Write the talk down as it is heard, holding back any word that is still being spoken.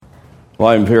Well,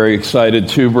 I'm very excited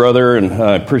too, brother, and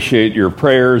I appreciate your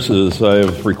prayers as I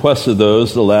have requested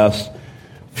those the last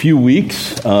few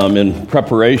weeks in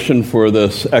preparation for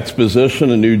this exposition,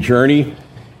 a new journey,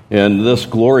 and this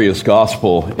glorious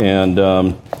gospel. And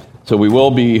so we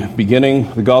will be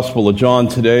beginning the Gospel of John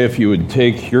today. If you would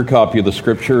take your copy of the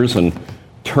Scriptures and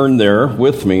turn there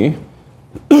with me.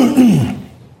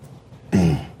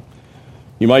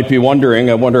 You might be wondering,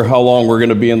 I wonder how long we're going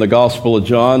to be in the Gospel of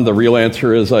John. The real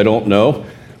answer is I don't know,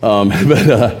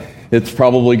 but it's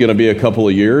probably going to be a couple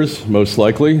of years, most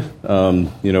likely.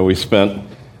 We spent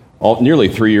nearly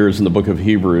 3 years in the book of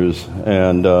Hebrews,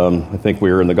 and I think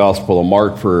we were in the Gospel of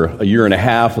Mark for a year and a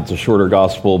half. It's a shorter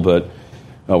gospel, but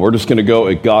we're just going to go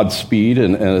at God's speed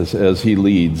and as He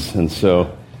leads. And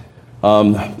so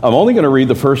I'm only going to read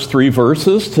the first 3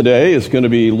 verses today. It's going to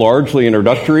be largely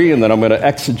introductory, and then I'm going to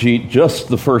exegete just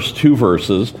the first 2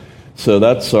 verses. So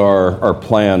that's our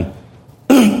plan.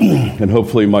 And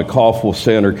hopefully my cough will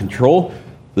stay under control.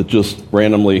 That just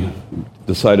randomly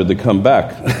decided to come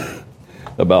back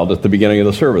about at the beginning of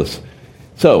the service.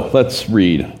 So let's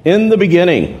read. In the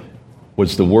beginning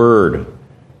was the Word,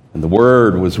 and the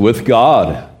Word was with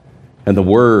God, and the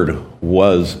Word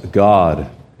was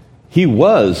God. He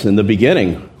was in the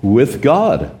beginning with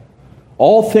God.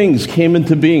 All things came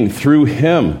into being through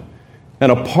Him,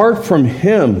 and apart from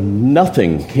Him,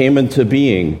 nothing came into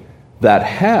being that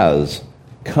has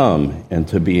come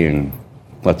into being.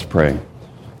 Let's pray.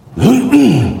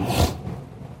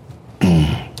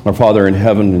 Our Father in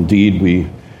heaven, indeed, we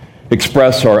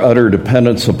express our utter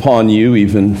dependence upon You,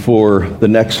 even for the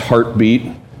next heartbeat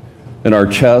in our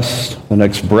chest, the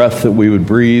next breath that we would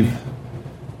breathe.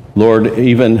 Lord,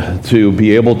 even to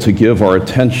be able to give our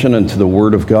attention unto the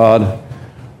Word of God,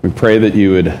 we pray that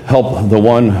You would help the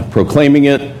one proclaiming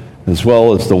it as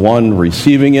well as the one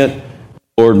receiving it.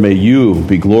 Lord, may You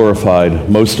be glorified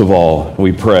most of all,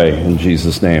 we pray in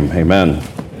Jesus' name. Amen.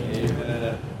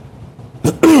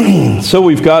 Amen. So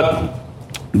we've got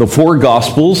the 4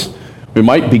 Gospels. We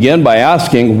might begin by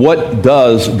asking, what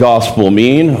does gospel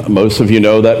mean? Most of you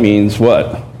know that means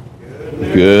what?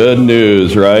 Good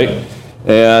news, right?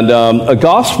 And a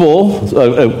gospel of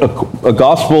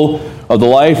the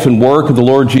life and work of the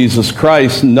Lord Jesus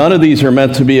Christ, none of these are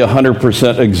meant to be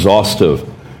 100% exhaustive,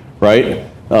 right?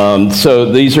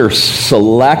 So these are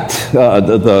select,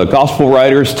 the gospel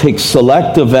writers take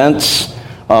select events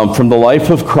from the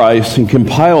life of Christ and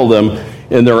compile them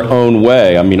in their own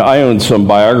way. I mean, I own some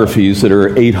biographies that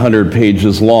are 800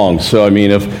 pages long. So, I mean,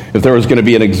 if there was going to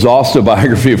be an exhaustive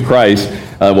biography of Christ,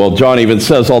 John even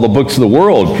says all the books of the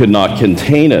world could not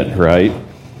contain it, right?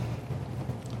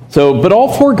 So, but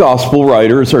all 4 gospel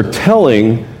writers are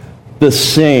telling the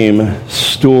same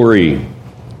story.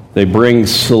 They bring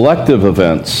selective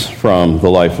events from the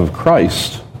life of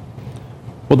Christ.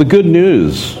 Well, the good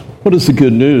news, what is the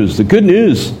good news? The good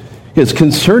news is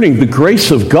concerning the grace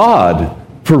of God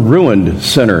for ruined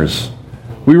sinners.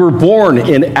 We were born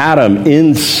in Adam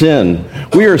in sin.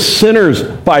 We are sinners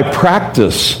by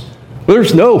practice.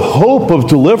 There's no hope of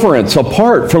deliverance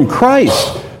apart from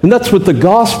Christ. And that's what the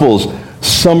Gospels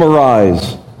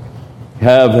summarize. We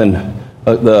have in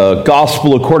the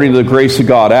Gospel according to the grace of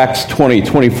God, Acts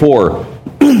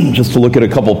 20:24. Just to look at a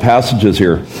couple passages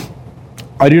here.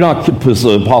 This is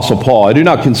the Apostle Paul, I do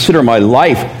not consider my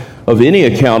life of any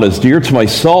account as dear to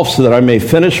myself, so that I may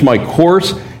finish my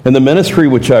course in the ministry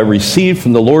which I received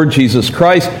from the Lord Jesus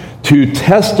Christ, to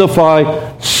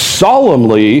testify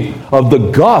solemnly of the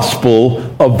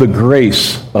gospel of the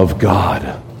grace of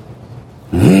God.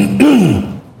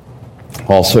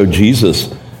 Also,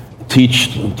 Jesus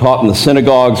taught in the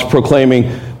synagogues,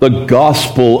 proclaiming the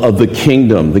gospel of the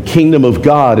kingdom. The kingdom of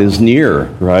God is near,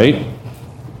 right?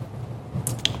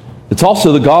 It's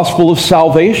also the gospel of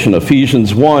salvation,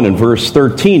 Ephesians 1 and verse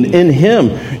 13. In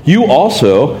Him, you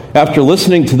also, after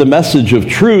listening to the message of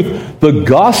truth, the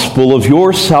gospel of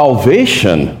your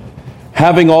salvation,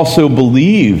 having also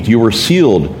believed, you were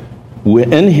sealed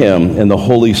in Him in the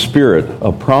Holy Spirit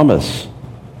of promise.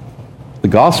 The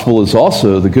gospel is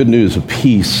also the good news of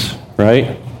peace,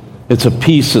 right? It's a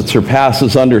peace that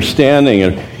surpasses understanding.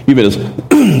 And even as,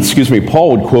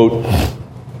 Paul would quote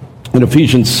in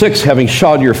Ephesians 6, having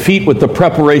shod your feet with the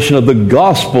preparation of the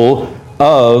gospel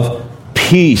of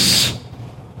peace.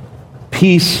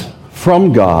 Peace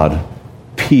from God,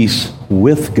 peace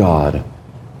with God.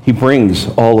 He brings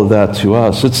all of that to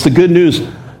us. It's the good news.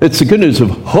 It's the good news of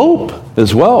hope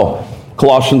as well.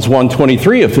 Colossians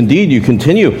 1:23, if indeed you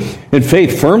continue in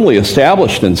faith firmly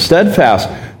established and steadfast,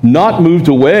 not moved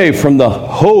away from the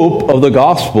hope of the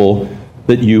gospel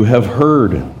that you have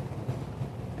heard.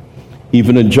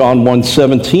 Even in John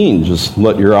 1:17, just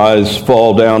let your eyes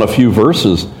fall down a few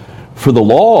verses. For the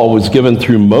law was given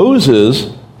through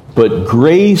Moses, but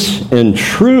grace and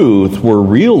truth were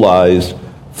realized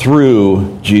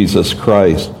through Jesus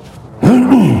Christ.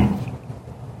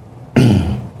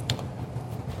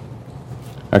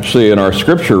 Actually, in our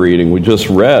scripture reading, we just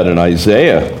read in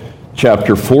Isaiah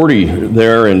chapter 40,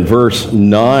 there in verse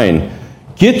 9,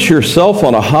 get yourself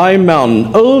on a high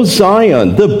mountain, O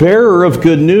Zion, the bearer of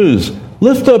good news.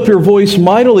 Lift up your voice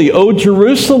mightily, O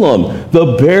Jerusalem,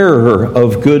 the bearer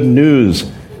of good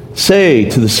news. Say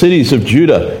to the cities of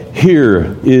Judah,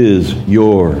 here is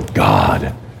your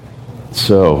God.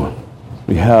 So,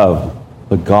 we have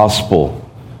the gospel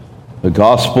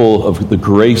of the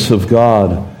grace of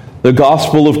God, the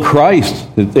gospel of Christ.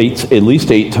 At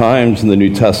least 8 times in the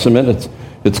New Testament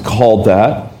it's called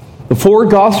that. The 4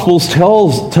 Gospels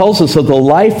tells us of the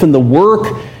life and the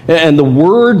work and the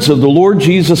words of the Lord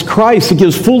Jesus Christ. It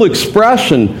gives full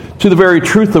expression to the very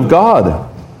truth of God.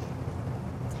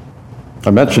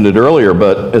 I mentioned it earlier,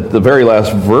 but at the very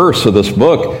last verse of this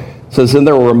book, it says, and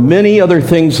there were many other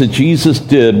things that Jesus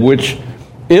did, which,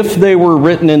 if they were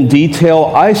written in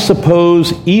detail, I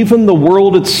suppose even the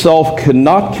world itself could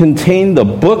not contain the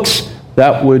books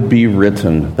that would be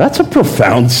written. That's a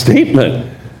profound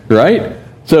statement, right?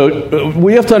 So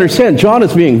we have to understand, John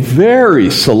is being very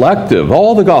selective.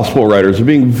 All the gospel writers are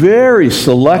being very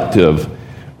selective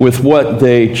with what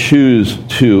they choose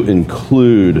to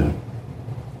include.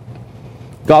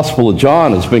 Gospel of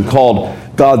John has been called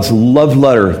God's love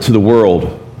letter to the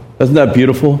world. Isn't that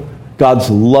beautiful?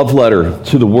 God's love letter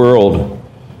to the world.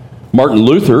 Martin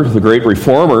Luther, the great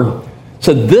reformer,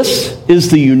 said, this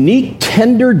is the unique,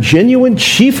 tender, genuine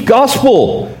chief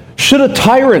gospel. Should a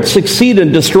tyrant succeed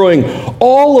in destroying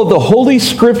all of the Holy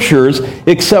Scriptures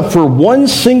except for one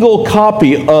single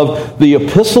copy of the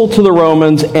Epistle to the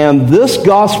Romans and this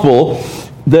gospel,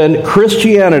 then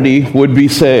Christianity would be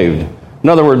saved. In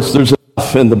other words, there's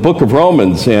enough in the book of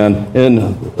Romans and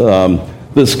in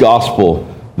this gospel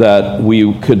that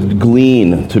we could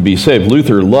glean to be saved.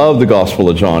 Luther loved the Gospel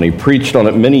of John. He preached on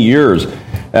it many years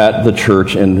at the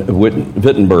church in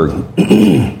Wittenberg.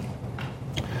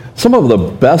 Some of the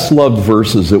best loved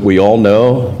verses that we all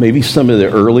know, maybe some of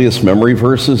the earliest memory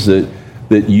verses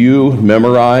that you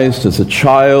memorized as a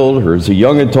child or as a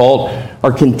young adult,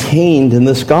 are contained in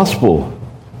this gospel.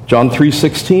 John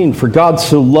 3:16, for God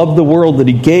so loved the world that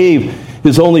he gave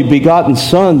his only begotten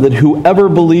Son, that whoever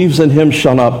believes in him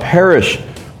shall not perish,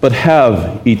 but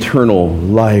have eternal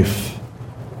life.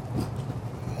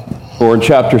 Or in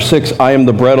chapter 6, I am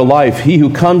the bread of life. He who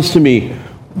comes to me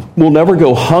will never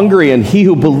go hungry, and he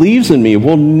who believes in me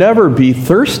will never be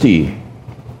thirsty.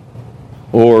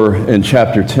 Or in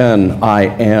chapter 10, I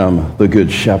am the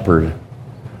good shepherd.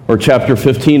 Or chapter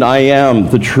 15, I am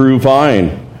the true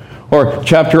vine. Or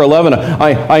chapter 11,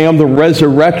 I am the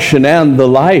resurrection and the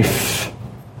life.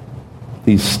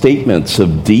 These statements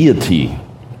of deity.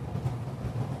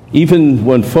 Even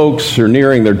when folks are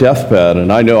nearing their deathbed,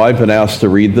 and I know I've been asked to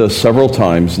read this several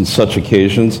times in such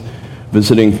occasions,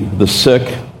 visiting the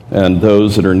sick and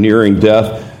those that are nearing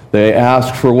death, they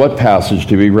ask for what passage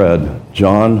to be read?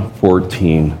 John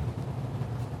 14.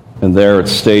 And there it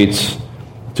states,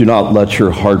 do not let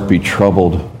your heart be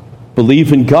troubled.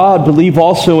 Believe in God, believe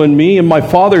also in me. In my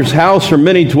Father's house are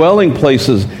many dwelling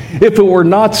places. If it were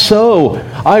not so,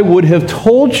 I would have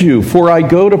told you, for I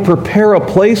go to prepare a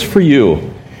place for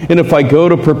you. And if I go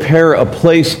to prepare a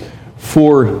place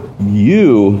for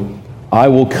you, I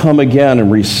will come again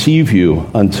and receive you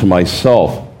unto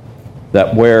myself,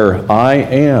 that where I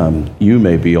am, you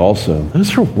may be also.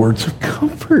 Those are words of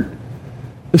comfort,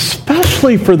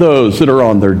 especially for those that are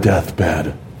on their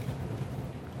deathbed,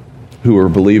 who are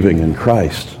believing in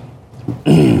Christ.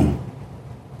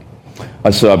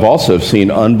 I've also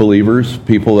seen unbelievers,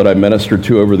 people that I've ministered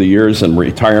to over the years in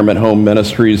retirement home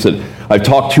ministries that I've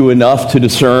talked to enough to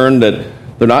discern that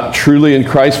they're not truly in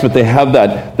Christ, but they have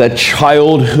that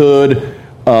childhood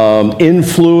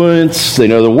influence. They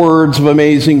know the words of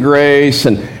Amazing Grace,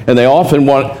 and they often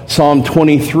want Psalm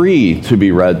 23 to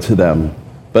be read to them.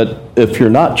 But if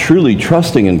you're not truly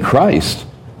trusting in Christ,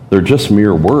 they're just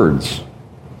mere words.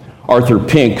 Arthur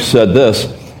Pink said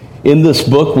this, in this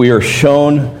book we are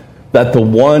shown that the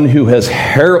one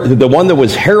that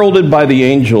was heralded by the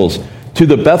angels to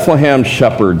the Bethlehem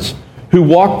shepherds, who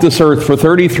walked this earth for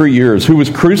 33 years, who was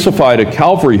crucified at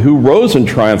Calvary, who rose in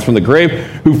triumph from the grave,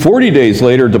 who 40 days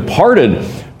later departed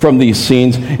from these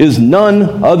scenes, is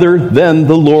none other than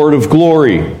the Lord of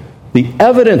glory. The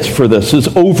evidence for this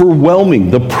is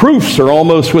overwhelming. The proofs are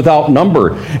almost without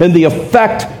number, and the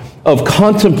effect of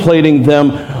contemplating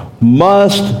them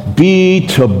must be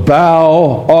to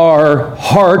bow our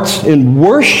hearts in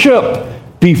worship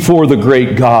before the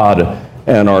great God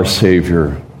and our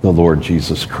Savior, the Lord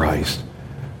Jesus Christ.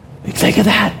 Think of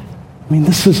that. I mean,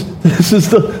 this is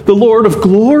the Lord of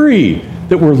glory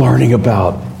that we're learning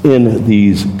about in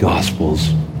these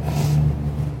Gospels.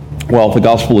 Well, the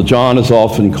Gospel of John is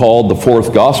often called the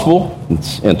fourth Gospel.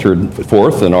 It's entered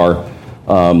fourth in our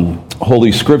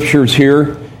Holy Scriptures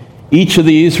here. Each of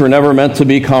these were never meant to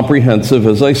be comprehensive,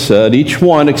 as I said. Each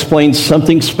one explains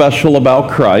something special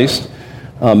about Christ.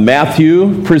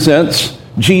 Matthew presents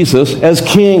Jesus as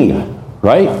king,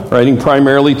 right? Writing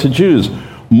primarily to Jews.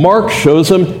 Mark shows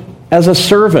him as a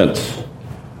servant.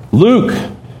 Luke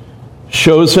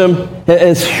shows him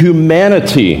as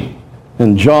humanity.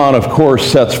 And John, of course,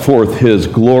 sets forth his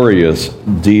glorious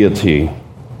deity.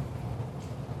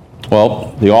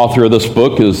 Well, the author of this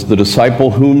book is the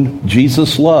disciple whom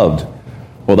Jesus loved.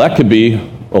 Well, that could be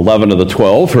 11 of the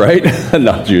 12, right?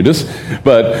 Not Judas.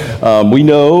 But we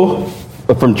know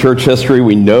from church history,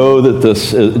 we know that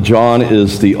this John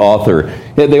is the author.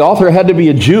 The author had to be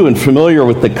a Jew and familiar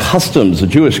with the customs, the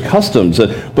Jewish customs,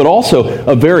 but also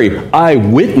a very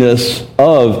eyewitness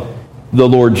of the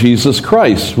Lord Jesus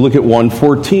Christ. Look at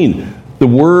 1:14. The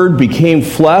Word became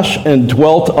flesh and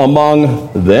dwelt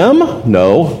among them?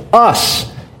 No,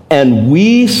 us. And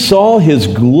we saw his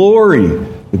glory.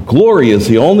 The glory is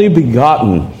the only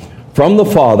begotten from the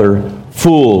Father,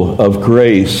 full of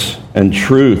grace and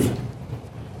truth.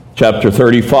 Verse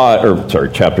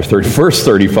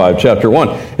 35, chapter 1.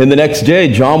 And the next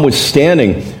day, John was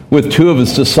standing with two of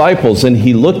his disciples, and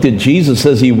he looked at Jesus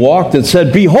as he walked and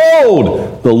said,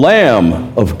 "Behold, the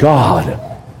Lamb of God."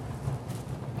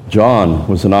 John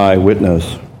was an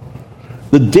eyewitness.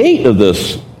 The date of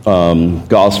this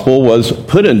gospel was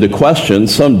put into question.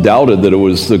 Some doubted that it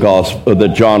was the gospel,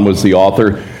 that John was the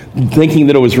author, thinking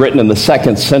that it was written in the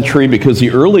 2nd century, because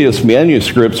the earliest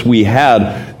manuscripts we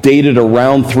had dated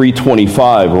around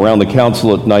 325, around the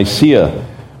Council at Nicaea.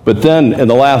 But then in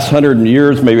the last 100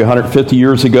 years, maybe 150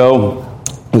 years ago,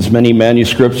 as many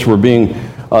manuscripts were being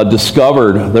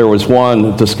discovered, there was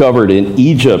one discovered in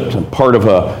Egypt, part of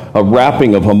a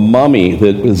wrapping of a mummy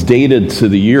that is dated to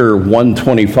the year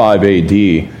 125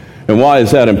 AD. And why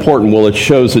is that important? Well, it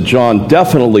shows that John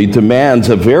definitely demands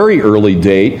a very early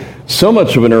date, so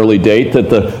much of an early date that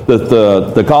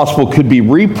the gospel could be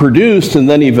reproduced and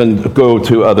then even go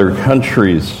to other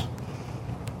countries.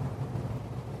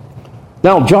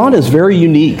 Now, John is very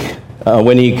unique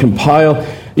when you compare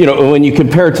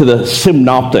it to the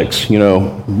synoptics.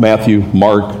 Matthew,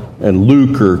 Mark, and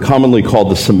Luke are commonly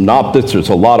called the synoptics. There's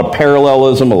a lot of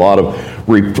parallelism, a lot of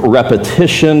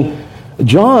repetition.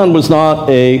 John was not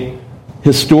a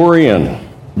historian.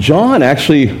 John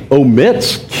actually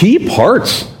omits key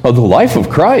parts of the life of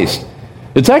Christ.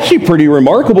 It's actually pretty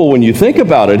remarkable when you think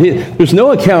about it. There's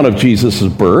no account of Jesus'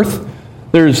 birth.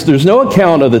 There's no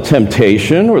account of the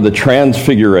temptation or the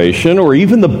transfiguration or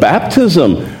even the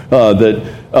baptism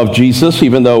of Jesus,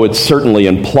 even though it's certainly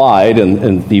implied,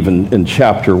 and even in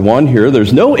chapter 1 here,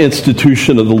 there's no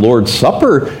institution of the Lord's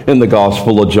Supper in the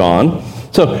Gospel of John.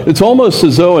 So it's almost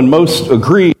as though, and most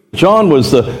agree, John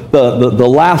was the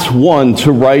last one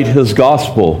to write his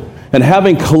gospel. And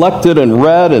having collected and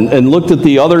read and looked at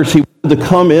the others, he wanted to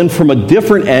come in from a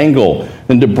different angle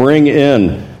and to bring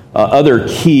in other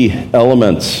key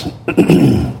elements.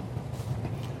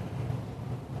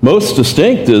 Most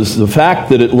distinct is the fact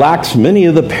that it lacks many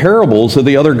of the parables of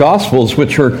the other Gospels,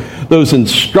 which are those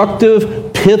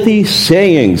instructive, pithy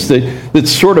sayings that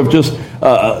sort of just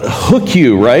hook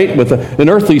you, right, with an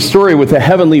earthly story with a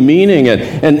heavenly meaning,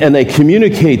 and they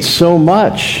communicate so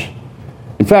much.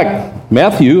 In fact,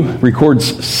 Matthew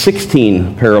records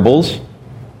 16 parables.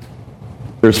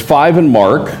 There's 5 in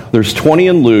Mark, there's 20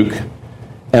 in Luke,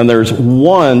 and there's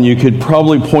one, you could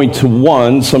probably point to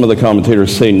one, some of the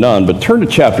commentators say none, but turn to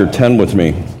chapter 10 with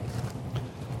me.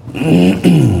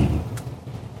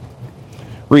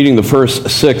 Reading the first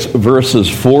 6 verses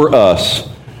for us.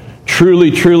 Truly,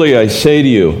 truly, I say to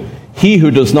you, he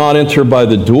who does not enter by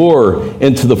the door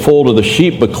into the fold of the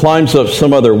sheep, but climbs up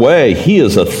some other way, he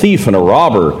is a thief and a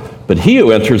robber. But he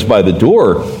who enters by the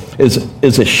door is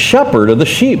a shepherd of the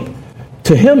sheep.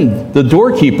 To him the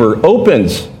doorkeeper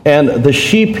opens, and the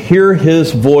sheep hear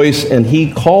his voice, and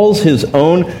he calls his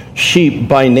own sheep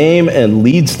by name and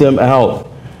leads them out.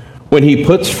 When he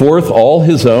puts forth all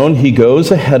his own, he goes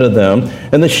ahead of them,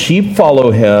 and the sheep follow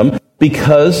him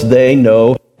because they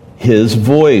know his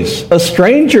voice. A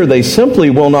stranger they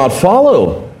simply will not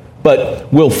follow,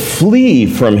 but will flee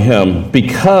from him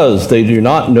because they do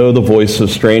not know the voice of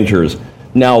strangers.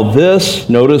 Now this,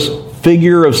 notice,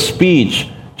 figure of speech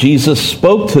Jesus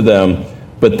spoke to them,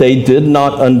 but they did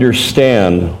not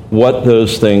understand what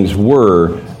those things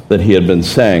were that he had been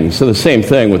saying. So the same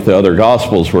thing with the other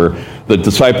Gospels, where the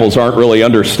disciples aren't really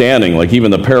understanding, like even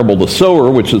the parable of the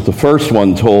sower, which is the first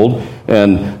one told,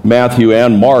 and Matthew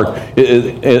and Mark,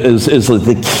 is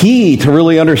the key to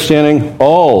really understanding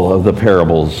all of the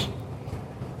parables.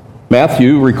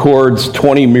 Matthew records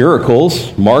 20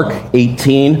 miracles, Mark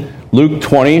 18, Luke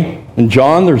 20, and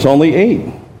John, there's only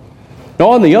 8. Now,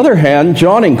 on the other hand,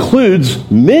 John includes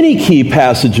many key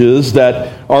passages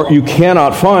that you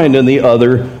cannot find in the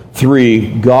other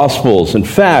 3 Gospels. In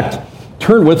fact,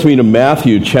 turn with me to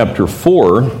Matthew chapter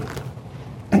 4.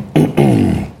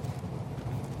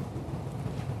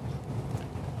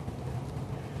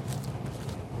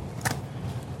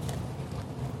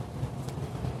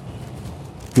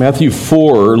 Matthew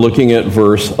 4, looking at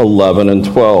verse 11 and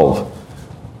 12.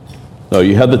 Now,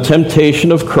 you have the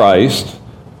temptation of Christ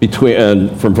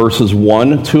from verses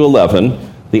 1 to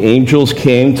 11. The angels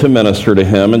came to minister to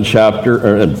him in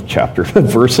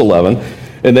verse 11.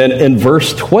 And then in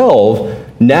verse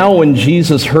 12, now when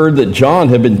Jesus heard that John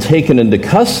had been taken into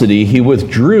custody, he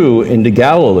withdrew into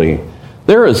Galilee.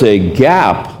 There is a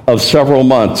gap of several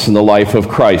months in the life of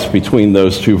Christ between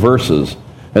those 2 verses.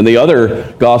 And the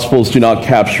other Gospels do not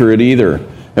capture it either.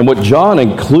 And what John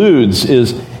includes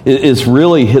is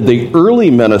really the early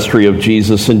ministry of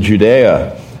Jesus in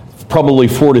Judea, probably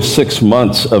 4 to 6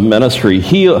 months of ministry.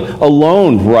 He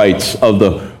alone writes of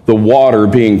the water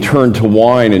being turned to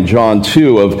wine in John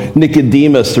 2, of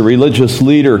Nicodemus, the religious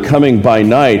leader, coming by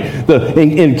night, the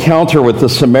encounter with the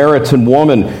Samaritan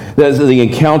woman, the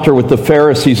encounter with the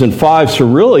Pharisees in 5. So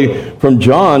really, from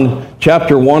John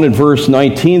chapter 1 and verse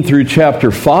 19 through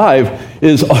chapter 5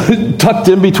 is tucked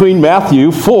in between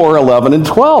Matthew 4, 11, and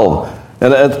 12.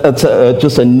 And that's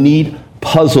just a neat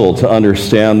puzzle to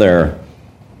understand there.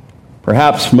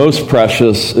 Perhaps most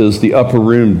precious is the Upper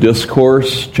Room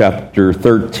Discourse, chapter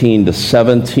 13 to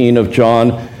 17 of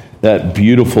John, that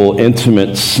beautiful,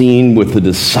 intimate scene with the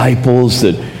disciples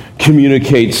that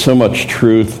communicates so much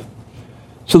truth.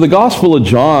 So the Gospel of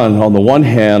John, on the one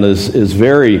hand, is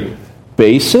very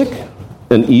basic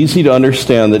and easy to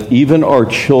understand, that even our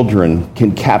children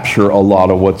can capture a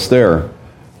lot of what's there.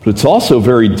 But it's also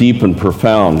very deep and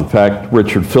profound. In fact,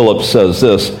 Richard Phillips says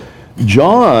this: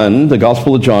 John, the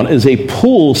Gospel of John, is a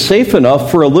pool safe enough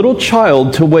for a little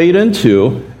child to wade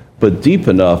into, but deep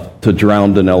enough to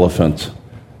drown an elephant.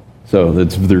 So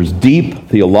there's deep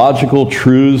theological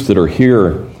truths that are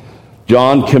here.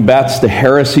 John combats the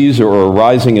heresies that were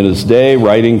arising in his day,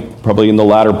 writing probably in the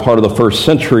latter part of the 1st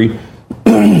century.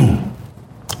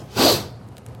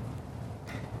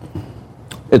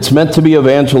 It's meant to be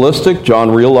evangelistic. John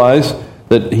realized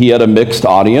that he had a mixed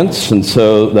audience, and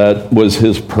so that was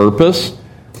his purpose.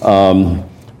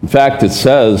 In fact, it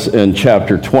says in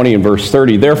chapter 20 and verse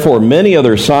 30, therefore many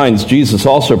other signs Jesus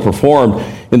also performed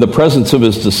in the presence of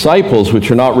his disciples, which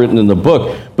are not written in the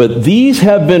book, but these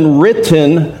have been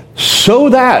written so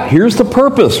that, here's the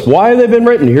purpose, why they've been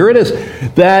written, here it is,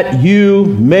 that you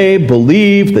may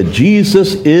believe that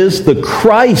Jesus is the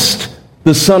Christ,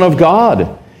 the Son of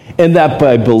God, and that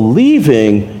by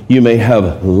believing you may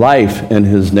have life in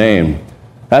his name.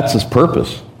 That's his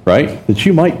purpose, right? That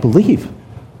you might believe.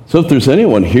 So if there's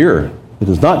anyone here that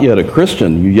is not yet a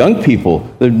Christian, you young people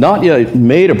that have not yet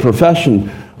made a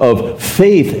profession of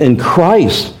faith in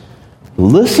Christ,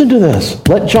 listen to this.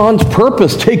 Let John's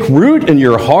purpose take root in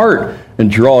your heart and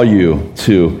draw you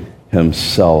to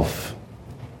himself.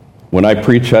 When I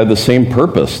preach, I have the same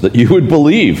purpose, that you would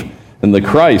believe in the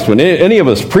Christ. When any of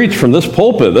us preach from this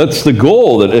pulpit, that's the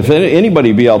goal, that if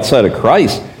anybody be outside of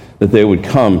Christ, that they would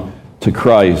come to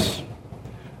Christ.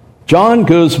 John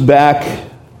goes back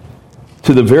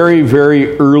to the very,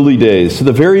 very early days, to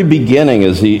the very beginning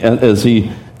as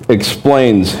he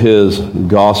explains his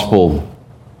gospel.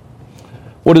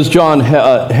 What does John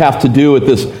have to do with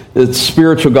this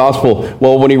spiritual gospel?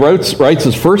 Well, when he writes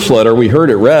his first letter, we heard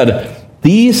it read,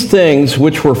 these things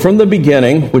which were from the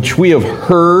beginning, which we have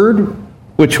heard,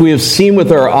 which we have seen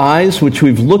with our eyes, which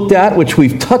we've looked at, which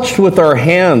we've touched with our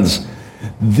hands,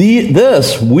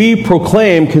 this we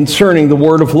proclaim concerning the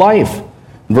word of life.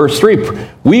 Verse 3,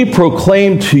 we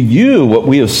proclaim to you what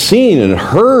we have seen and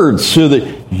heard, so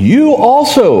that you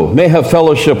also may have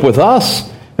fellowship with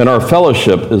us. And our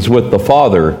fellowship is with the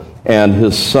Father and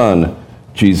his Son,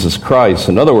 Jesus Christ.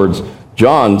 In other words,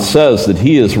 John says that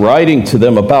he is writing to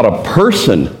them about a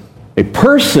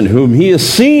person whom he has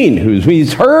seen, who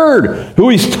he's heard, who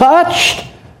he's touched,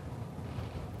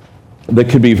 that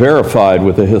could be verified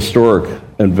with a historic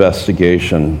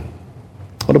investigation.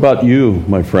 What about you,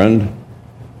 my friend?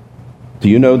 Do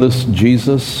you know this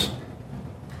Jesus?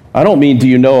 I don't mean, do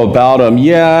you know about him?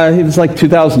 Yeah, he was like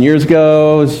 2,000 years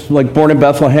ago. He was like born in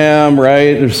Bethlehem,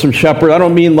 right? There's some shepherd. I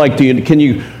don't mean like, can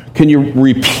you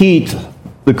repeat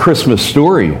the Christmas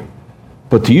story?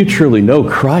 But do you truly know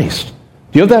Christ?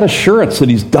 Do you have that assurance that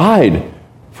he's died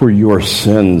for your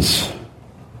sins?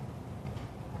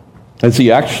 Is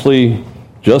he actually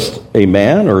just a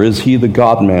man, or is he the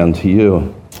God-man to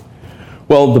you?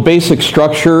 Well, the basic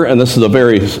structure, and this is a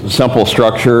very simple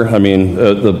structure. I mean,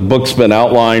 the book's been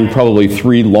outlined, probably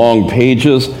 3 long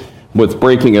pages with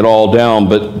breaking it all down,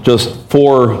 but just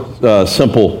 4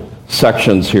 simple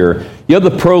sections here. You have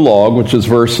the prologue, which is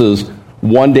verses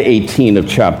 1 to 18 of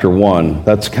chapter 1.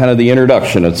 That's kind of the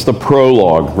introduction. It's the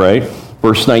prologue, right?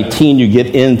 Verse 19, you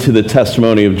get into the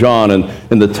testimony of John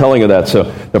and the telling of that. So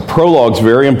the prologue's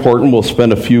very important. We'll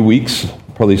spend a few weeks,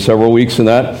 probably several weeks in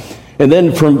that. And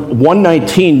then from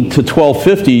 119 to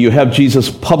 1250, you have Jesus'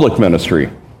 public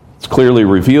ministry. It's clearly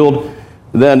revealed.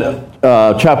 Then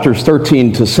chapters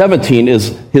 13 to 17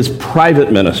 is his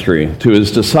private ministry to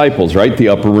his disciples, right? The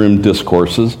upper room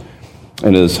discourses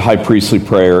and his high priestly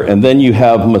prayer. And then you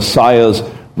have Messiah's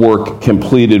work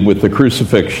completed with the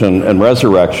crucifixion and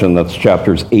resurrection. That's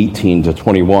chapters 18 to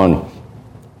 21.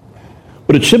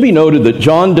 But it should be noted that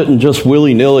John didn't just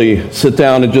willy-nilly sit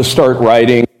down and just start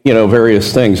writing,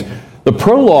 various things. The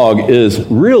prologue is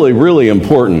really, really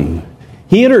important.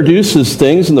 He introduces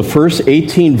things in the first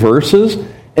 18 verses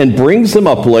and brings them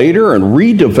up later and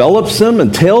redevelops them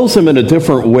and tells them in a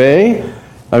different way.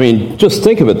 I mean, just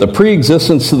think of it, the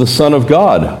pre-existence of the Son of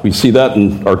God. We see that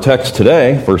in our text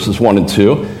today, verses 1 and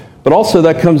 2. But also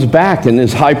that comes back in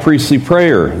his high priestly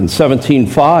prayer in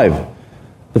 17:5.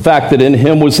 The fact that in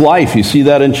him was life, you see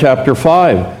that in chapter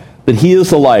 5. That he is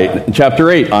the light. In chapter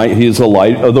 8, he is the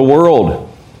light of the world.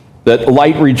 That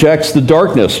light rejects the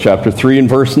darkness, chapter 3 and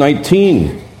verse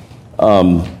 19.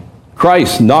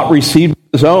 Christ not received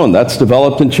his own, that's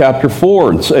developed in chapter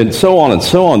 4, and so on and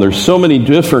so on. There's so many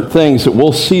different things that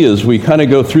we'll see as we kind of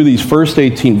go through these first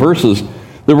 18 verses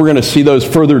that we're going to see those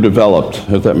further developed,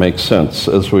 if that makes sense.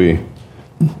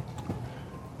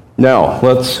 Now,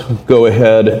 let's go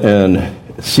ahead and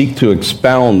seek to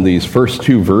expound these first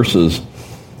 2 verses.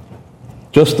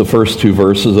 Just the first 2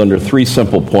 verses under 3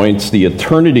 simple points: the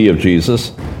eternity of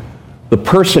Jesus, the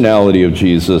personality of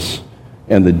Jesus,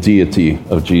 and the deity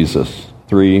of Jesus.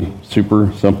 3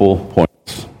 super simple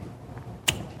points.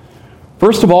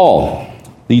 First of all,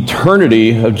 the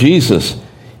eternity of Jesus.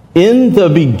 In the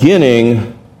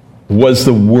beginning was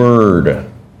the Word,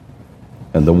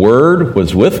 and the Word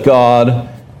was with God,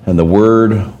 and the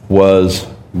Word was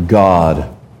God.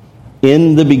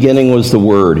 In the beginning was the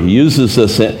Word. He uses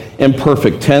this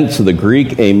imperfect tense of the Greek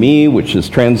eimi, which is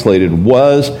translated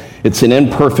was. It's an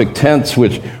imperfect tense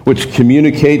which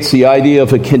communicates the idea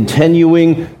of a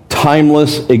continuing,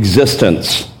 timeless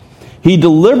existence. He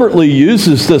deliberately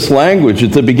uses this language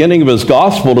at the beginning of his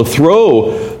gospel to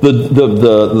throw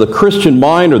the Christian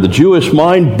mind or the Jewish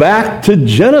mind back to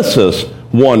Genesis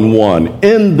 1:1.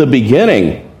 In the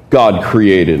beginning, God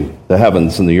created the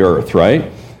heavens and the earth,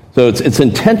 right? So it's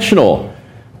intentional.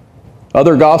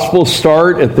 Other gospels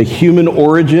start at the human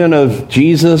origin of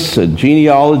Jesus, a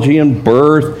genealogy and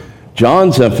birth.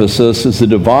 John's emphasis is the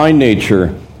divine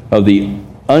nature of the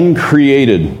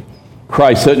uncreated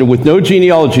Christ. With no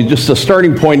genealogy, just the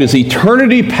starting point is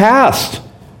eternity past,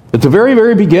 at the very,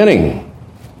 very beginning.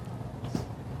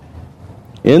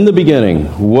 In the beginning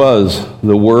was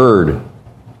the Word.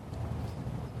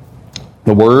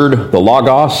 The Word, the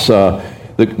Logos,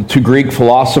 to Greek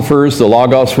philosophers, the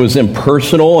Logos was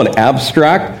impersonal and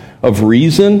abstract, of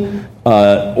reason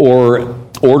or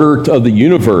order of the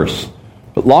universe.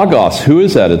 But Logos, who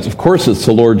is that? Of course, it's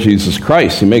the Lord Jesus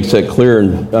Christ. He makes that clear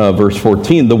in verse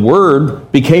 14. The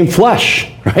Word became flesh,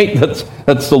 right?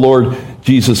 That's the Lord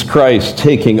Jesus Christ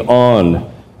taking on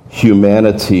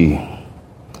humanity.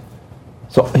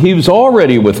 So he was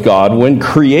already with God when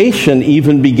creation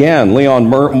even began. Leon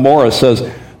Morris says,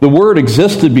 the Word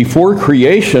existed before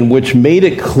creation, which made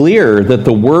it clear that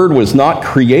the Word was not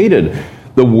created.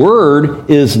 The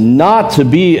Word is not to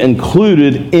be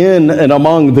included in and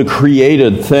among the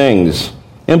created things.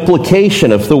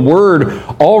 Implication, if the Word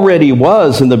already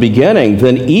was in the beginning,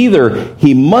 then either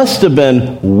he must have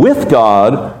been with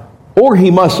God or he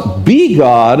must be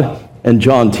God, and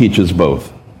John teaches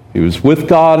both. He was with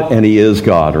God and he is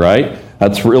God, right?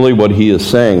 That's really what he is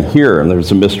saying here. And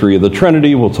there's a mystery of the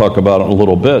Trinity. We'll talk about it in a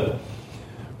little bit.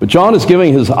 But John is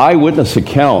giving his eyewitness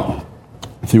account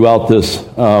throughout this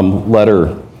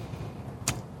letter.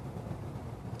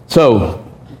 So,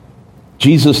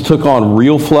 Jesus took on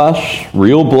real flesh,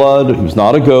 real blood. He was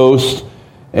not a ghost.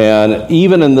 And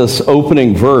even in this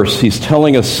opening verse, he's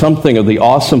telling us something of the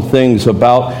awesome things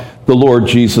about the Lord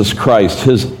Jesus Christ,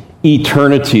 his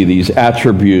eternity, these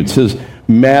attributes, his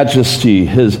majesty,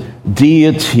 his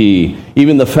deity,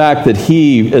 even the fact that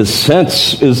he is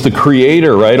the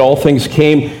creator, right? All things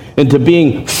came into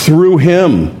being through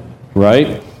him,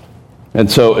 right?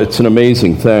 And so it's an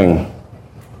amazing thing.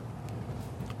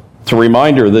 It's a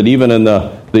reminder that even in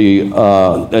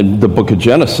the book of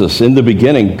Genesis, in the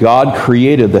beginning, God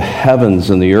created the heavens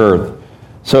and the earth.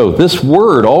 So this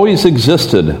word always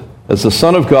existed as the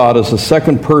Son of God, as the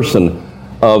second person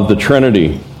of the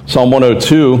Trinity. Psalm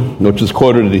 102, which is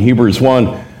quoted in Hebrews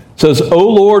 1, says, O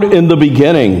Lord, in the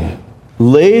beginning,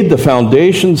 laid the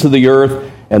foundations of the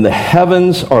earth, and the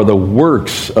heavens are the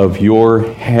works of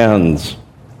your hands.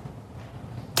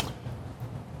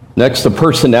 Next, the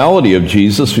personality of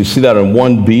Jesus. We see that in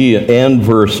 1b and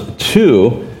verse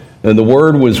 2. And the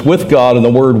Word was with God, and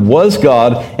the Word was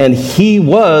God, and He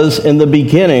was in the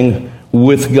beginning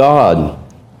with God.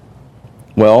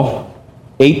 Well,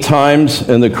 8 times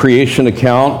in the creation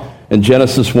account in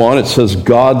Genesis 1, it says,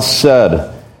 God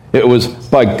said. It was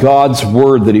by God's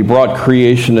Word that He brought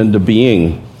creation into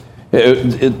being.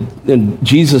 And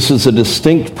Jesus is a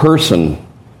distinct person.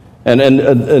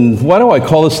 And why do I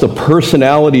call this the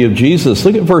personality of Jesus?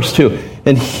 Look at verse 2.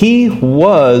 And He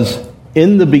was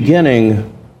in the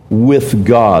beginning with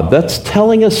God. That's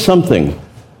telling us something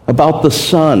about the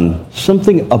Son,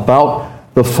 something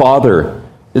about the Father.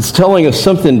 It's telling us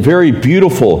something very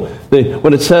beautiful.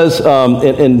 When it says,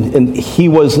 and He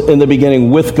was in the beginning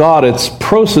with God, it's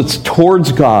pros, it's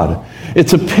towards God.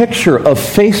 It's a picture of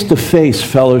face-to-face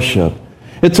fellowship.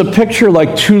 It's a picture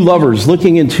like two lovers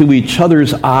looking into each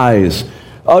other's eyes.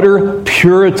 Utter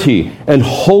purity and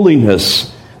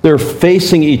holiness. They're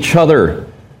facing each other.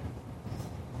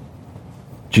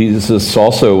 Jesus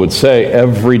also would say,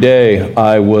 every day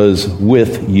I was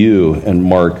with you in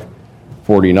Mark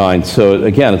 49. So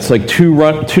again, it's like two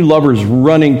lovers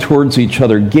running towards each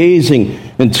other, gazing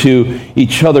into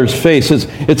each other's faces.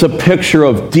 It's a picture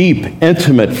of deep,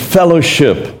 intimate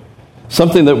fellowship.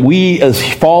 Something that we as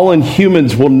fallen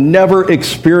humans will never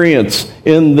experience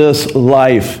in this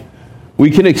life.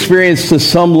 We can experience to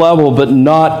some level, but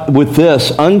not with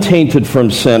this. Untainted from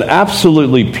sin,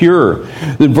 absolutely pure.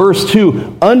 Then verse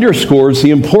 2 underscores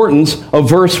the importance of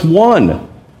verse 1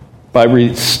 by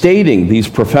restating these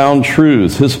profound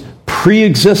truths. His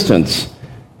pre-existence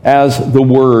as the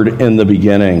Word in the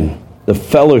beginning. The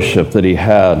fellowship that He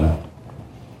had.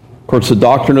 Of course, the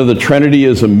doctrine of the Trinity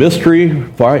is a mystery.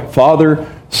 Father,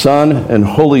 Son, and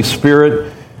Holy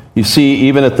Spirit. You see,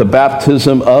 even at the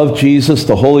baptism of Jesus,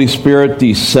 the Holy Spirit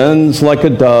descends like a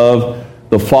dove.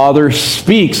 The Father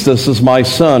speaks, this is my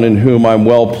Son in whom I'm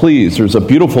well pleased. There's a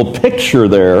beautiful picture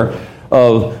there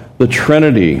of the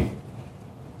Trinity.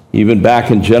 Even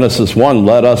back in Genesis 1,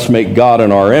 let us make God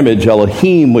in our image,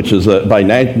 Elohim, which is by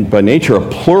nature a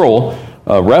plural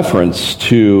reference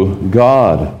to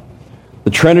God.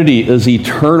 The Trinity is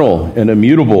eternal and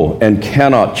immutable and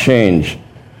cannot change.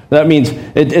 That means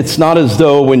it's not as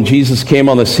though when Jesus came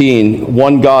on the scene,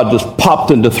 one God just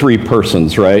popped into 3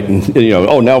 persons, right? And,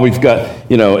 now we've got,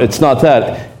 it's not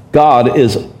that. God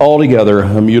is altogether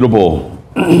immutable.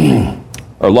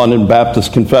 Our London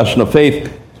Baptist Confession of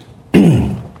Faith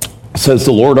says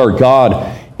the Lord our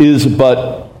God is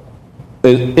but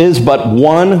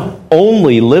one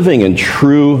only living and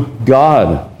true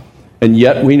God. And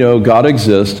yet we know God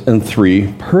exists in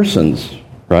 3 persons,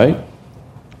 right?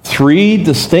 3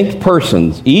 distinct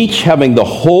persons, each having the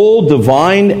whole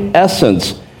divine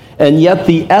essence, and yet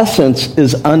the essence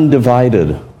is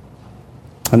undivided.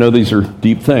 I know these are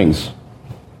deep things.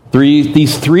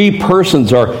 These 3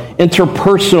 persons are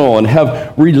interpersonal and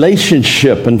have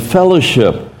relationship and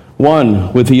fellowship,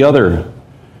 one with the other.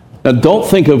 Now, don't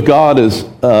think of God as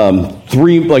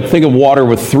think of water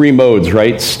with 3 modes,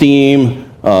 right? Steam,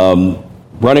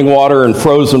 running water and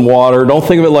frozen water. Don't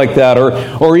think of it like that.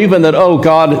 Or even that,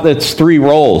 God, it's 3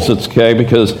 roles. It's okay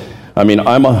because,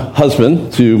 I'm a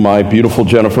husband to my beautiful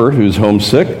Jennifer who's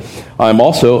homesick. I'm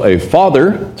also a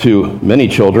father to many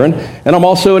children. And I'm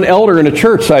also an elder in a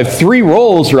church. So I have 3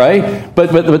 roles, right?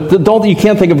 But you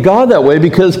can't think of God that way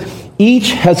because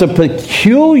each has a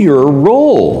peculiar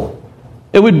role.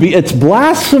 It's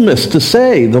blasphemous to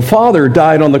say the Father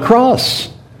died on the cross.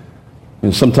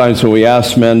 And sometimes when we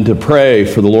ask men to pray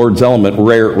for the Lord's element,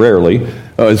 rarely,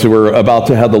 as we're about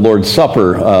to have the Lord's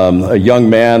Supper, a young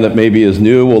man that maybe is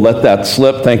new will let that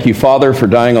slip. Thank you, Father, for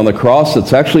dying on the cross.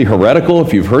 It's actually heretical.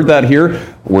 If you've heard that here,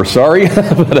 we're sorry.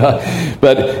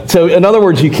 but so in other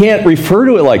words, you can't refer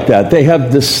to it like that. They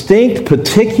have distinct,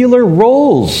 particular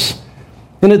roles.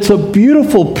 And it's a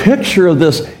beautiful picture of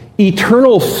this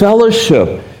eternal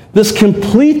fellowship, this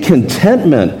complete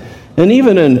contentment. And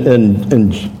even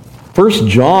in 1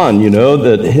 John,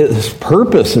 that his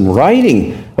purpose in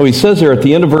writing, he says there at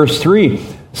the end of verse 3,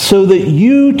 so that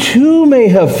you too may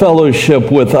have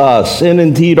fellowship with us. And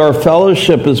indeed, our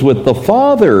fellowship is with the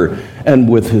Father and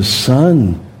with his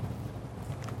Son.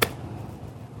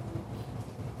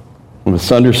 We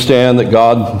must understand that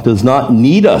God does not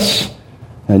need us,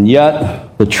 and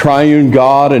yet the triune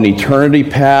God in eternity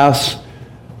past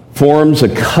forms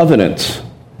a covenant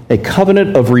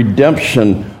of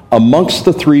redemption amongst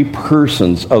the three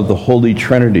persons of the Holy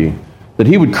Trinity, that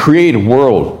he would create a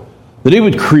world, that he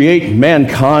would create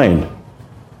mankind.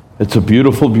 It's a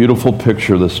beautiful, beautiful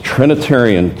picture, this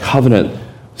Trinitarian covenant,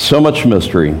 so much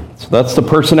mystery. So that's the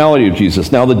personality of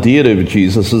Jesus. Now the deity of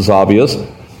Jesus is obvious.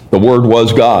 The Word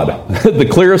was God. The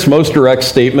clearest, most direct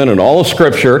statement in all of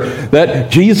Scripture that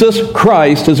Jesus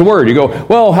Christ is the Word. You go,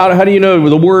 well, how do you know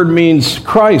the Word means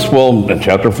Christ? Well, in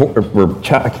chapter 4,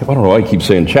 I don't know why I keep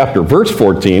saying chapter, verse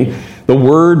 14, the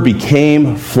Word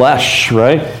became flesh,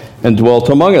 right? And dwelt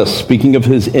among us, speaking of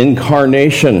his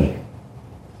incarnation.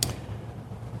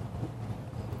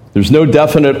 There's no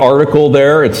definite article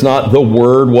there. It's not the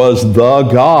Word was the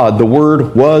God. The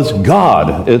Word was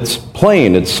God. It's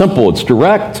plain, it's simple, it's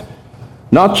direct.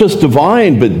 Not just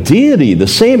divine, but deity, the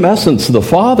same essence of the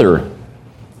Father.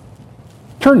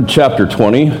 Turn to chapter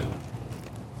 20.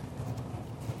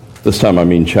 This time I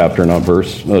mean chapter, not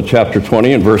verse. Chapter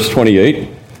 20 and verse 28.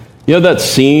 You know that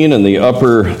scene in the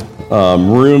upper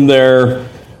room there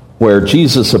where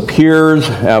Jesus appears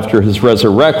after his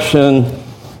resurrection,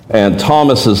 and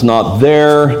Thomas is not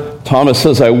there. Thomas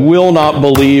says, I will not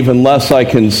believe unless I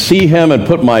can see him and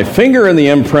put my finger in the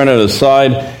imprint in his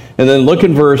side. And then look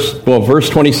in verse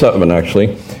 27,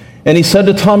 actually. And he said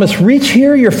to Thomas, reach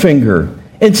here your finger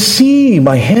and see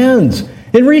my hands.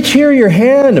 And reach here your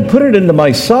hand and put it into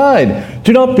my side.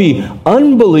 Do not be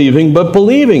unbelieving, but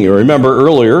believing. You remember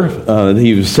earlier,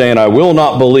 he was saying, I will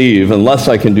not believe unless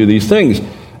I can do these things.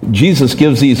 Jesus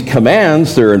gives these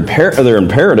commands. They're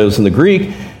imperatives in the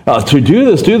Greek. To do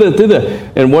this, do that, do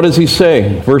that. And what does he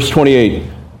say? Verse 28,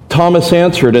 Thomas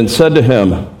answered and said to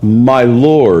him, my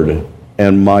Lord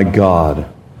and my God.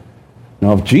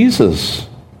 Now, if Jesus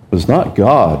was not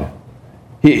God,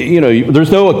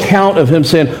 there's no account of him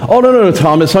saying, oh, no,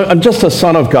 Thomas, I'm just a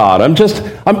son of God.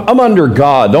 I'm under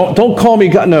God. Don't call me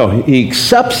God. No, he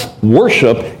accepts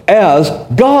worship as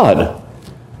God.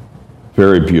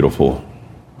 Very beautiful.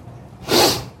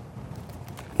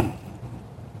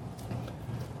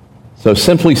 So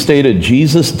simply stated,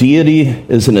 Jesus' deity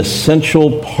is an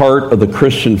essential part of the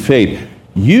Christian faith.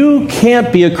 You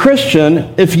can't be a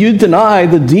Christian if you deny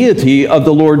the deity of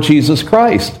the Lord Jesus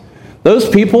Christ. Those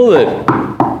people that...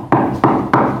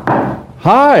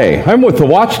 Hi, I'm with the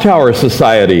Watchtower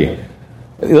Society.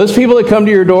 Those people that come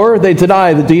to your door, they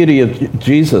deny the deity of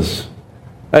Jesus.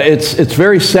 It's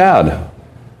very sad.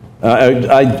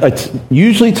 I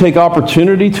usually take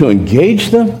opportunity to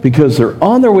engage them because they're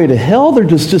on their way to hell. They're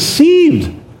just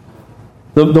deceived.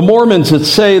 The Mormons that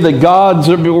say that God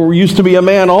used to be a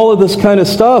man, all of this kind of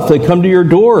stuff, they come to your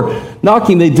door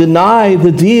knocking. They deny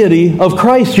the deity of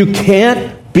Christ. You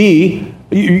can't be,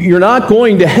 you're not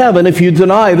going to heaven if you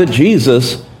deny that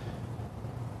Jesus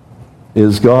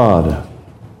is God.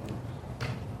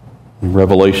 In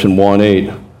Revelation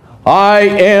 1:8. I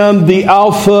am the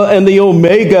Alpha and the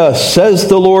Omega, says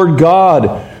the Lord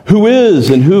God, who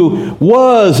is and who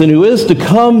was and who is to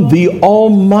come, the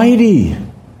Almighty.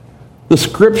 The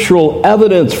scriptural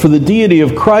evidence for the deity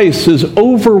of Christ is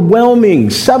overwhelming.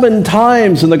 7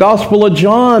 times in the Gospel of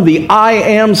John, the I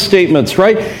am statements,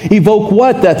 right? Evoke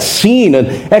what? That scene in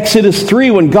Exodus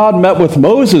 3 when God met with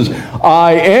Moses.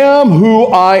 I am who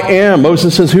I am.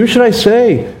 Moses says, who should I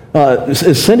say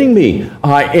is sending me?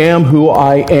 I am who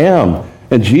I am.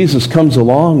 And Jesus comes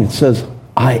along and says,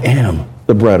 I am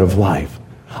the bread of life.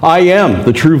 I am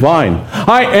the true vine.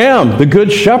 I am the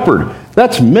good shepherd.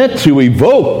 That's meant to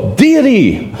evoke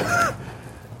deity.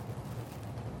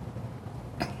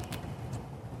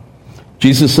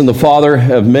 Jesus and the Father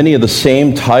have many of the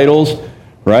same titles,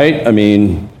 right? I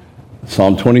mean,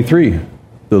 Psalm 23,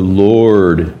 the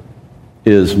Lord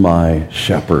is my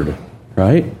shepherd,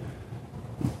 right?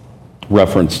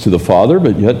 Reference to the Father,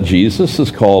 but yet Jesus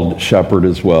is called shepherd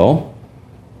as well.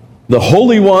 The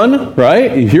Holy One,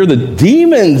 right? You hear the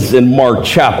demons in Mark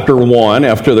chapter 1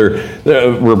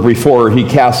 before he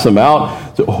casts them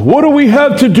out. So, what do we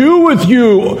have to do with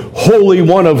you, Holy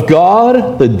One of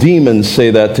God? The demons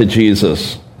say that to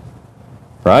Jesus,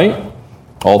 right?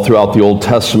 All throughout the Old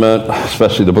Testament,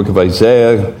 especially the book of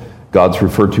Isaiah, God's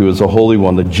referred to as the Holy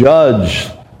One, the Judge,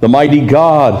 the Mighty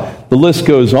God. The list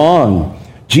goes on.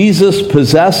 Jesus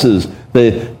possesses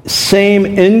the same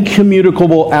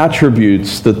incommunicable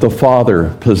attributes that the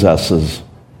Father possesses.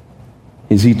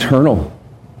 He's eternal.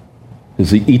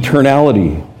 He's the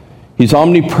eternality. He's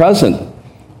omnipresent.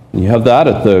 You have that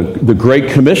at the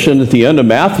Great Commission at the end of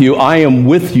Matthew. I am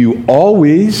with you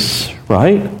always,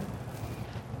 right?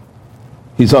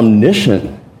 He's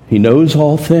omniscient. He knows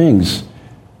all things.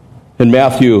 In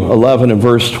Matthew 11 and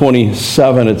verse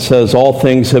 27, it says, all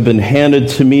things have been handed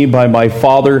to me by my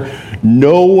Father.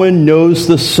 No one knows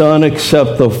the Son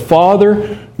except the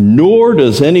Father, nor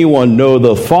does anyone know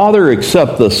the Father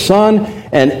except the Son,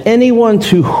 and anyone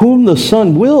to whom the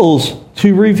Son wills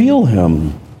to reveal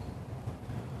him.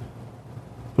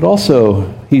 But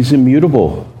also, he's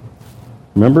immutable.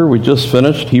 Remember, we just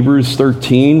finished Hebrews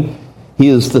 13. He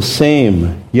is the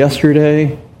same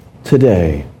yesterday,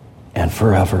 today, and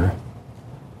forever.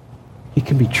 He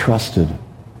can be trusted.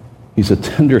 He's a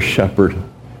tender shepherd.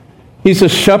 He's a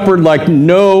shepherd like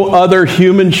no other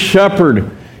human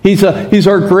shepherd. He's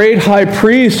our great high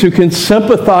priest who can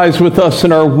sympathize with us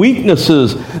in our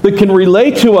weaknesses, that can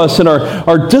relate to us in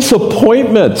our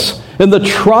disappointments and the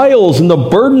trials and the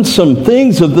burdensome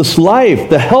things of this life,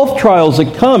 the health trials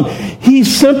that come. He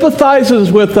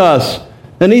sympathizes with us,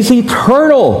 and he's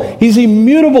eternal. He's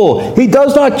immutable. He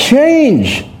does not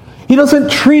change. He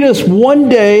doesn't treat us one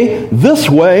day this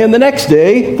way and the next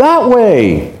day that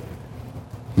way.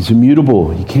 He's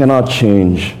immutable. He cannot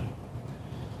change.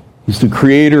 He's the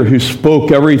creator who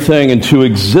spoke everything into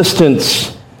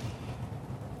existence.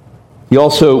 He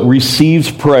also receives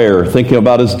prayer, thinking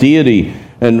about his deity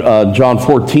in John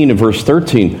 14 and verse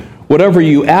 13. Whatever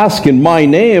you ask in my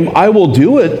name, I will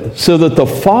do it so that the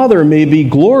Father may be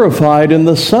glorified in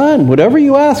the Son. Whatever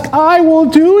you ask, I will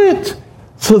do it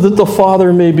so that the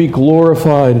Father may be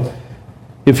glorified.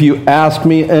 If you ask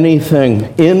me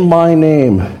anything in my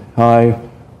name, I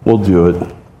will do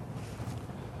it.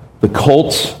 The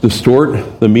cults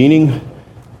distort the meaning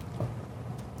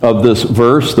of this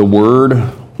verse. The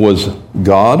word was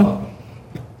God.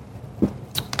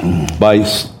 By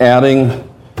adding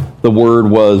the word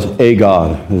was a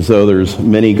God, as though there's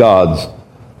many gods.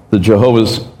 The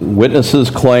Jehovah's Witnesses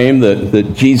claim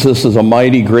that Jesus is a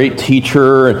mighty great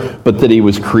teacher, but that he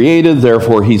was created,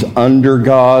 therefore he's under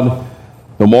God.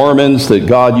 The Mormons, that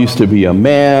God used to be a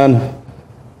man.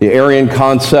 The Arian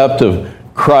concept of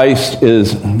Christ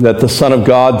is that the Son of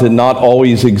God did not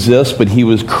always exist, but he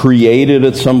was created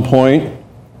at some point.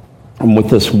 And with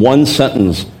this one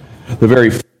sentence, the very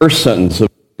first sentence of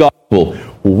the gospel,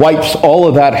 wipes all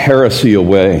of that heresy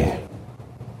away.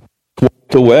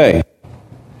 Wiped away.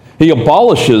 He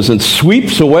abolishes and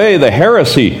sweeps away the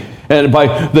heresy and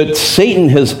that Satan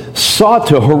has sought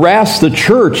to harass the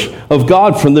church of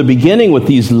God from the beginning with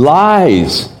these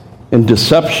lies and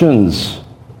deceptions.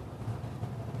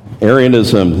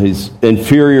 Arianism is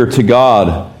inferior to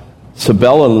God.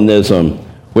 Sabellianism,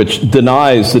 which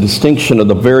denies the distinction of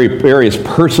the very various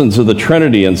persons of the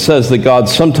Trinity and says that God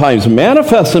sometimes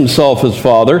manifests himself as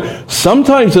Father,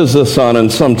 sometimes as the Son,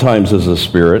 and sometimes as the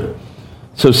Spirit.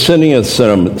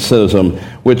 Socinianism,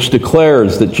 which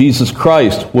declares that Jesus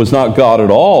Christ was not God at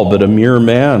all, but a mere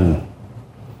man.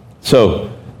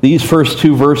 So, these first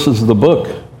two verses of the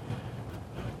book,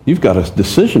 you've got a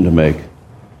decision to make.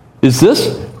 Is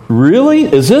this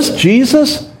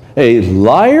Jesus a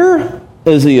liar?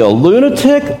 Is he a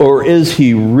lunatic? Or is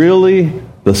he really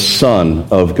the Son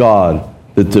of God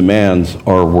that demands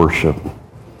our worship?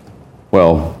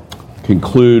 Well,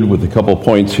 conclude with a couple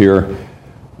points here.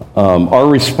 Our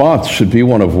response should be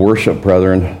one of worship,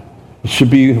 brethren. It should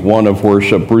be one of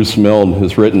worship. Bruce Milne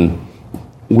has written,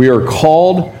 we are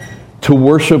called to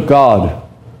worship God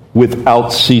without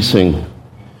ceasing,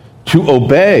 to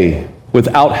obey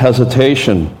without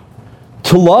hesitation,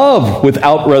 to love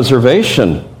without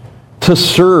reservation, to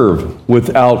serve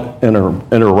without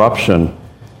interruption.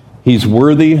 He's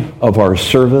worthy of our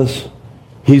service.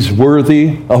 He's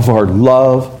worthy of our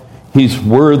love. He's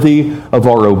worthy of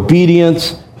our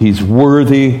obedience. He's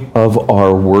worthy of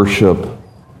our worship.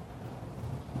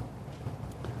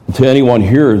 To anyone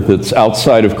here that's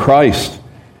outside of Christ,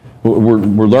 we're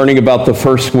learning about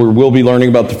we'll be learning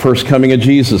about the first coming of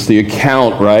Jesus, the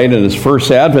account, right, and his first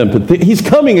advent, but he's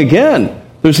coming again.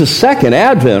 There's a second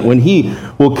advent when he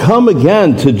will come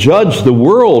again to judge the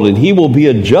world, and he will be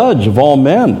a judge of all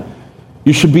men.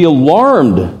 You should be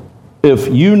alarmed if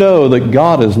you know that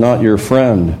God is not your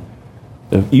friend.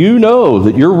 If you know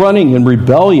that you're running in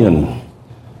rebellion.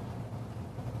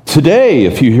 Today,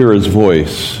 if you hear his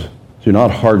voice, do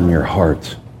not harden your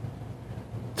heart.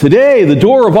 Today, the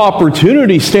door of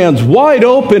opportunity stands wide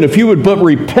open if you would but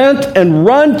repent and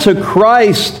run to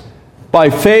Christ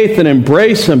by faith and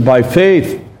embrace Him by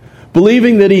faith,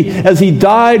 believing that as He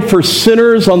died for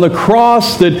sinners on the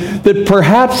cross, that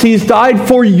perhaps He's died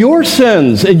for your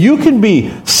sins, and you can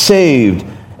be saved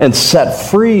and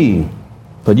set free.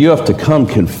 But you have to come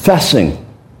confessing,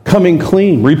 coming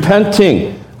clean,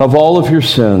 repenting of all of your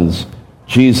sins.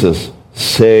 Jesus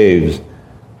saves.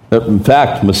 In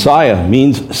fact, Messiah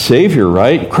means Savior,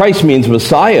 right? Christ means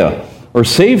Messiah or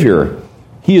Savior.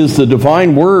 He is the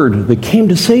divine Word that came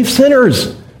to save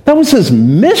sinners. That was His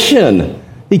mission.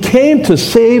 He came to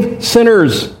save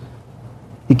sinners.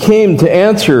 He came to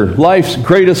answer life's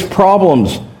greatest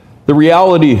problems, the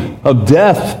reality of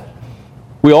death.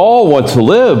 We all want to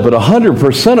live, but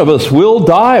 100% of us will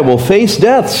die, will face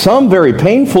death, some very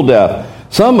painful death,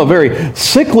 some a very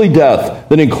sickly death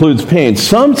that includes pain,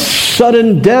 some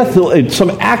sudden death, some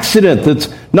accident that's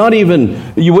not even,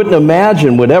 you wouldn't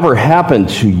imagine would ever happen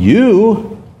to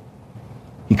you.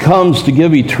 He comes to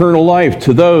give eternal life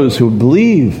to those who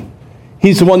believe.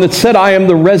 He's the one that said, I am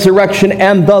the resurrection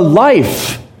and the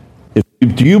life.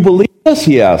 Do you believe this?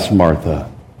 He asked Martha.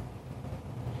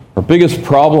 Our biggest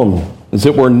problem is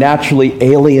that we're naturally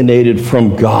alienated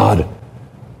from God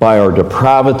by our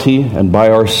depravity and by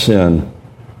our sin.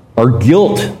 Our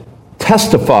guilt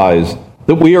testifies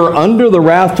that we are under the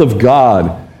wrath of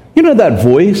God. You know that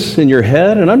voice in your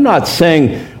head? And I'm not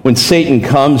saying when Satan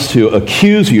comes to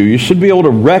accuse you, you should be able to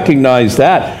recognize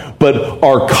that. But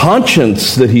our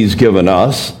conscience that he's given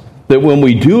us, that when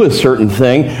we do a certain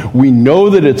thing, we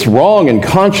know that it's wrong, and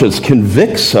conscience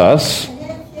convicts us.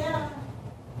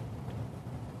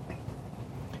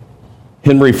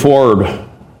 Henry Ford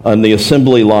on the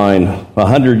assembly line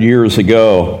 100 years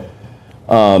ago,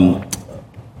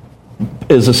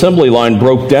 his assembly line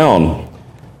broke down.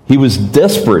 He was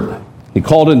desperate. He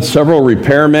called in several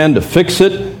repairmen to fix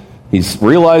it. He's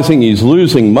realizing he's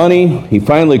losing money. He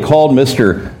finally called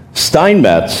Mr.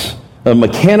 Steinmetz, a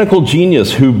mechanical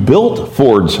genius who built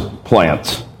Ford's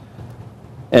plant.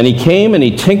 And he came and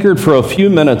he tinkered for a few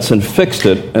minutes and fixed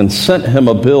it and sent him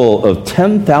a bill of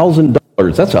 $10,000.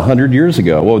 That's 100 years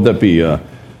ago. What would that be?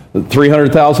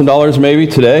 $300,000 maybe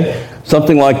today?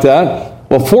 Something like that.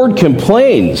 Well, Ford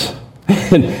complains.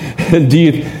 And do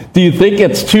you think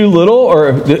it's too little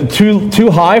or too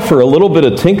high for a little bit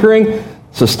of tinkering?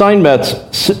 So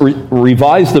Steinmetz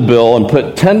revised the bill and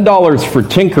put $10 for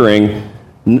tinkering,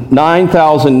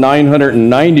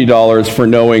 $9,990 for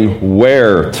knowing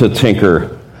where to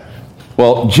tinker.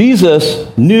 Well, Jesus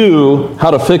knew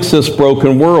how to fix this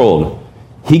broken world.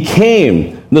 He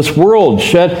came, this world,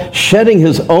 shedding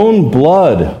His own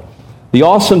blood. The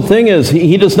awesome thing is,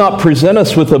 He does not present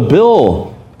us with a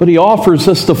bill, but He offers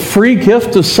us the free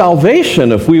gift of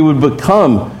salvation if we would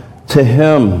come to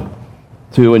Him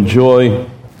to enjoy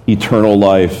eternal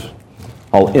life.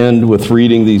 I'll end with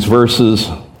reading these verses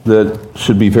that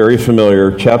should be very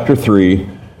familiar. Chapter 3,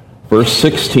 verse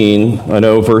 16. I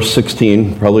know verse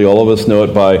 16, probably all of us know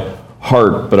it by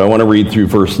heart, but I want to read through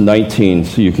verse 19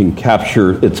 so you can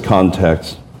capture its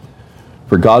context.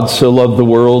 For God so loved the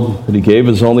world that He gave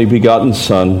His only begotten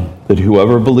Son, that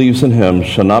whoever believes in Him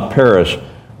shall not perish,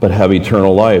 but have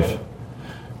eternal life.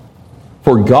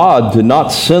 For God did not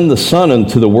send the Son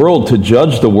into the world to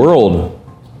judge the world,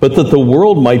 but that the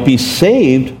world might be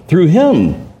saved through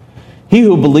Him. He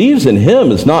who believes in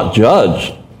Him is not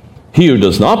judged. He who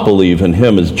does not believe in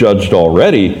Him is judged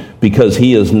already, because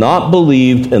he has not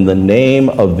believed in the name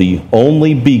of the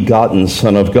only begotten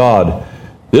Son of God.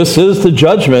 This is the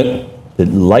judgment, that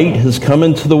light has come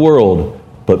into the world,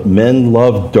 but men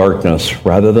loved darkness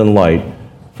rather than light,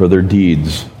 for their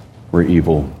deeds were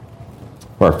evil.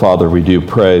 Our Father, we do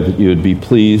pray that you would be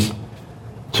pleased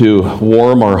to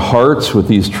warm our hearts with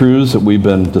these truths that we've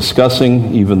been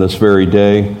discussing even this very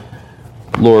day.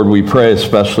 Lord, we pray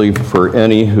especially for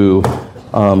any whose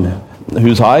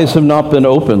eyes have not been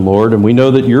opened, Lord, and we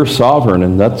know that you're sovereign,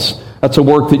 and that's a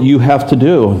work that you have to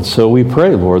do. And so we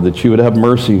pray, Lord, that you would have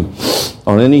mercy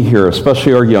on any here,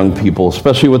 especially our young people,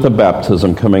 especially with the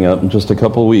baptism coming up in just a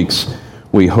couple of weeks.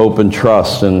 We hope and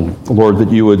trust, and Lord,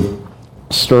 that you would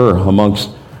stir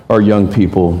amongst our young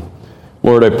people.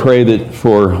 Lord, I pray that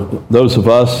for those of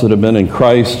us that have been in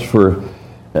Christ for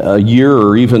a year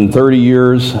or even 30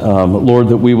 years, Lord,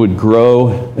 that we would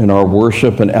grow in our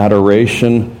worship and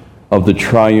adoration of the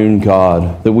triune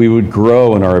God, that we would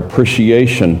grow in our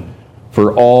appreciation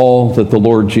for all that the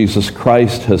Lord Jesus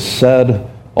Christ has said,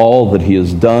 all that He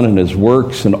has done in His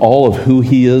works, and all of who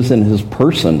He is in His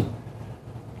person.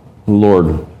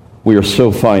 Lord, we are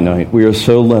so finite. We are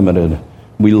so limited.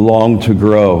 We long to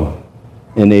grow.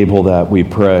 Enable that, we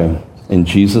pray. In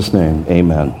Jesus' name,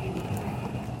 amen.